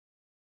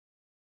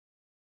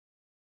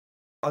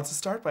I'll just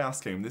start by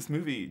asking, this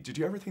movie, did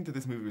you ever think that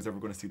this movie was ever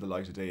going to see the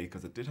light of day?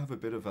 Because it did have a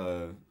bit of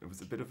a, it was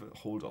a bit of a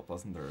hold up,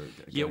 wasn't there?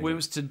 Yeah, well, it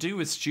was to do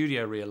with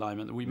studio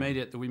realignment. We made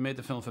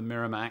the film for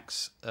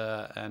Miramax,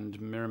 and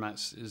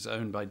Miramax is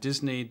owned by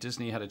Disney.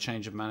 Disney had a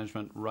change of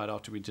management right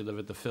after we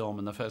delivered the film,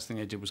 and the first thing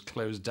they did was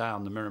close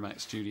down the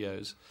Miramax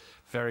studios.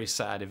 Very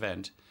sad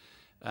event,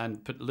 and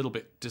a little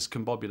bit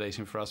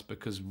discombobulating for us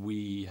because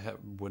we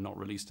were not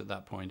released at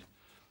that point.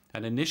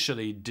 And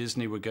initially,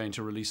 Disney were going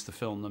to release the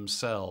film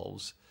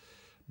themselves.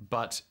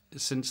 But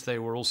since they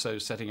were also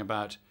setting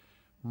about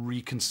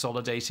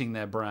reconsolidating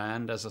their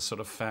brand as a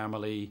sort of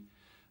family,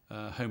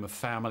 home of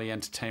family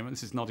entertainment,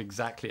 this is not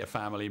exactly a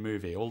family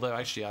movie, although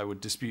actually I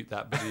would dispute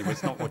that, but anyway,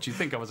 it's not what you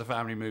think of as a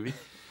family movie.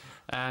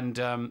 And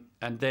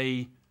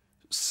they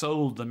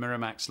sold the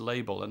Miramax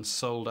label and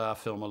sold our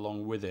film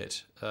along with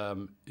it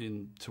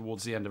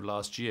towards the end of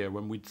last year,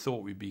 when we'd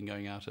thought we'd been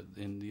going out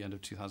in the end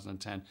of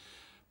 2010.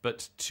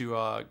 But to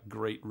our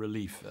great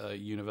relief,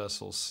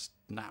 Universal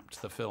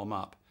snapped the film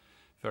up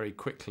very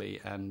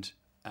quickly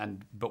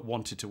but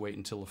wanted to wait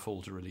until the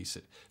fall to release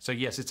it. So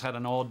yes, it's had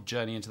an odd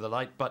journey into the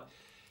light, but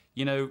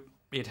you know,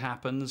 it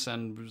happens,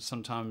 and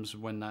sometimes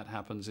when that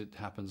happens, it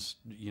happens,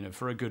 you know,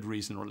 for a good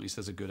reason, or at least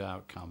there's a good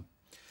outcome.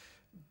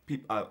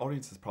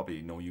 Audiences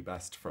probably know you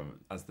best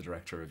as the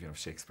director of, you know,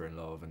 Shakespeare in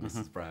Love and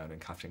Mrs. Brown and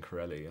Captain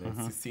Corelli, and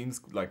it seems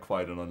like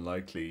quite an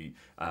unlikely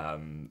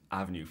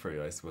avenue for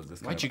you, I suppose.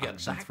 This Why'd kind you of get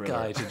that thriller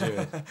guy to do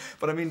it?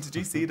 But I mean, did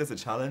you see it as a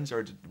challenge,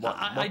 or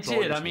I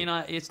did. I mean,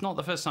 it's not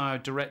the first time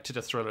I've directed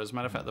a thriller. As a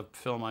matter of fact, the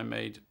film I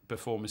made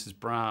before Mrs.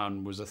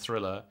 Brown was a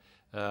thriller,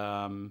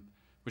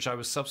 which I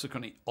was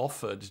subsequently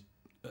offered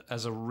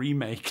as a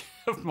remake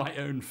of my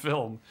own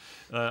film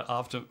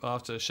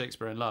after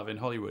Shakespeare in Love in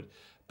Hollywood.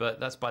 But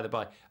that's by the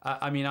by.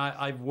 I mean,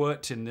 I've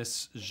worked in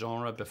this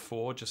genre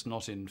before, just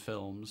not in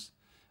films.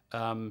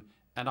 And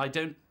I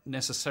don't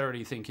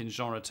necessarily think in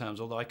genre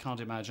terms, although I can't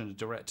imagine a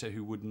director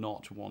who would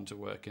not want to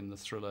work in the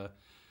thriller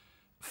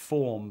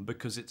form,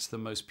 because it's the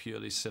most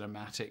purely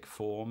cinematic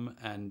form,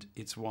 and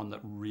it's one that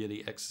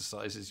really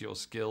exercises your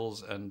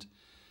skills, and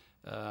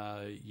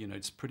you know,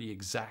 it's pretty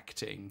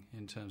exacting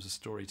in terms of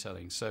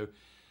storytelling. So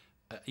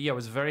yeah, I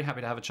was very happy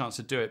to have a chance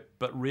to do it,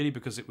 but really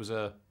because it was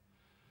a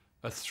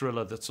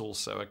thriller that's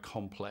also a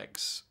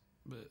complex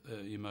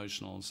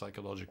emotional and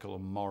psychological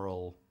and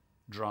moral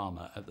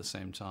drama at the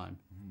same time.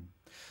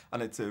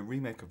 And it's a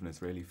remake of an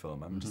Israeli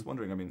film. I'm just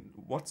wondering, I mean,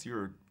 what's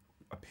your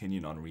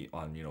opinion on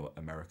you know,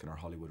 American or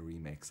Hollywood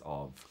remakes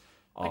of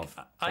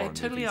I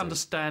totally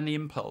understand the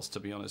impulse,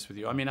 to be honest with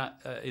you. I mean,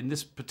 in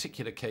this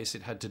particular case,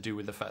 it had to do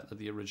with the fact that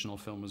the original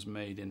film was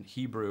made in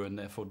Hebrew and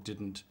therefore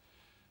didn't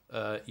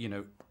you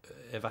know,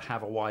 ever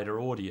have a wider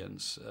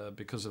audience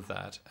because of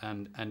that,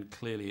 and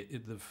clearly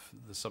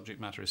the subject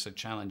matter is so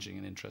challenging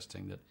and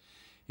interesting that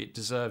it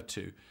deserved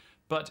to.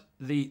 But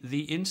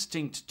the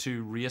instinct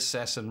to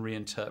reassess and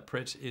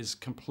reinterpret is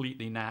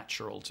completely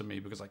natural to me,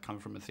 because I come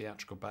from a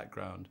theatrical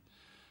background,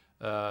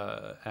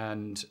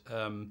 and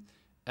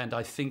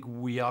I think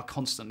we are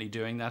constantly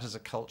doing that as a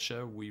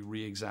culture. We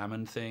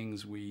re-examine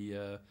things. We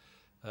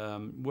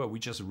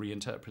just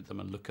reinterpret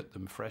them and look at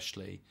them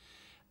freshly.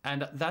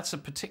 And that's a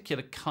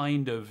particular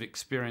kind of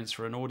experience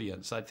for an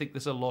audience. I think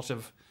there's a lot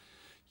of,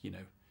 you know,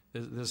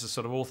 there's a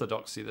sort of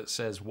orthodoxy that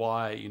says,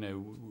 why, you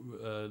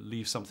know,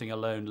 leave something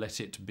alone, let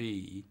it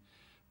be.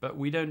 But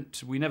we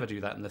never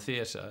do that in the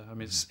theatre. I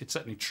mean, it's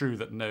certainly true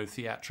that no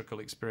theatrical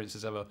experience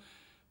is ever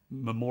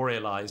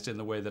memorialized in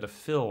the way that a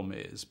film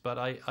is. But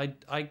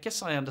I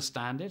guess I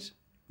understand it.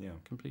 Yeah,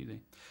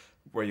 completely.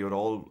 Were you at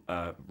all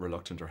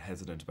reluctant or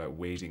hesitant about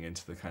wading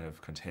into the kind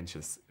of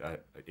contentious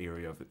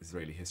area of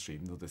Israeli history,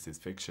 even though this is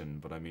fiction?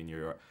 But I mean,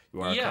 you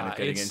are kind of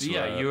getting into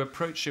you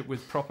approach it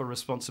with proper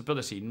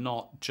responsibility,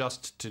 not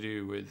just to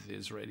do with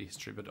Israeli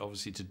history, but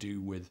obviously to do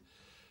with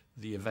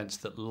the events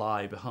that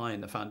lie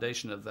behind the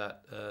foundation of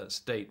that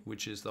state,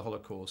 which is the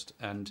Holocaust,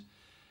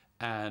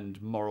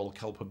 and moral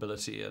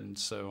culpability and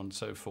so on and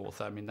so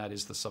forth. I mean, that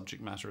is the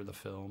subject matter of the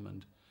film,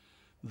 and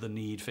the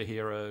need for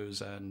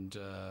heroes, and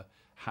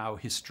how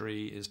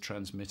history is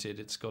transmitted.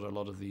 It's got a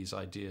lot of these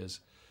ideas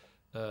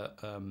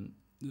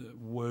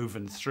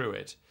woven through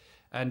it.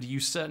 And you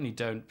certainly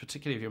don't,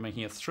 particularly if you're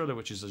making a thriller,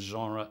 which is a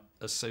genre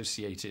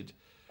associated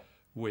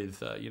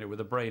with, you know, where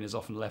the brain is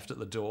often left at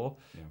the door.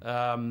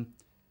 Yeah.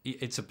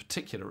 It's a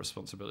particular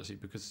responsibility,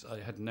 because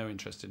I had no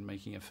interest in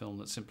making a film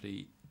that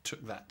simply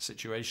took that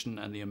situation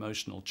and the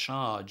emotional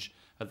charge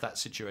of that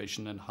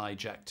situation and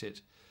hijacked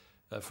it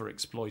for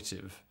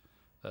exploitive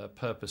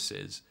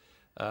purposes.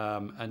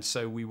 And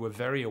so we were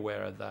very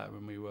aware of that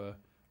when we were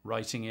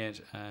writing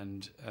it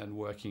and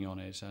working on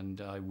it,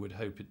 and I would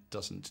hope it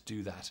doesn't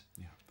do that.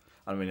 Yeah.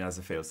 I mean, as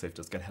a fail-safe,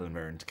 just get Helen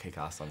Mirren to kick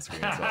ass on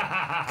screen as well.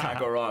 Can't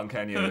go wrong,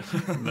 can you?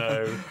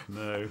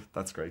 No.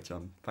 That's great,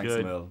 John. Thanks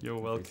Good. a mil. You're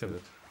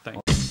welcome.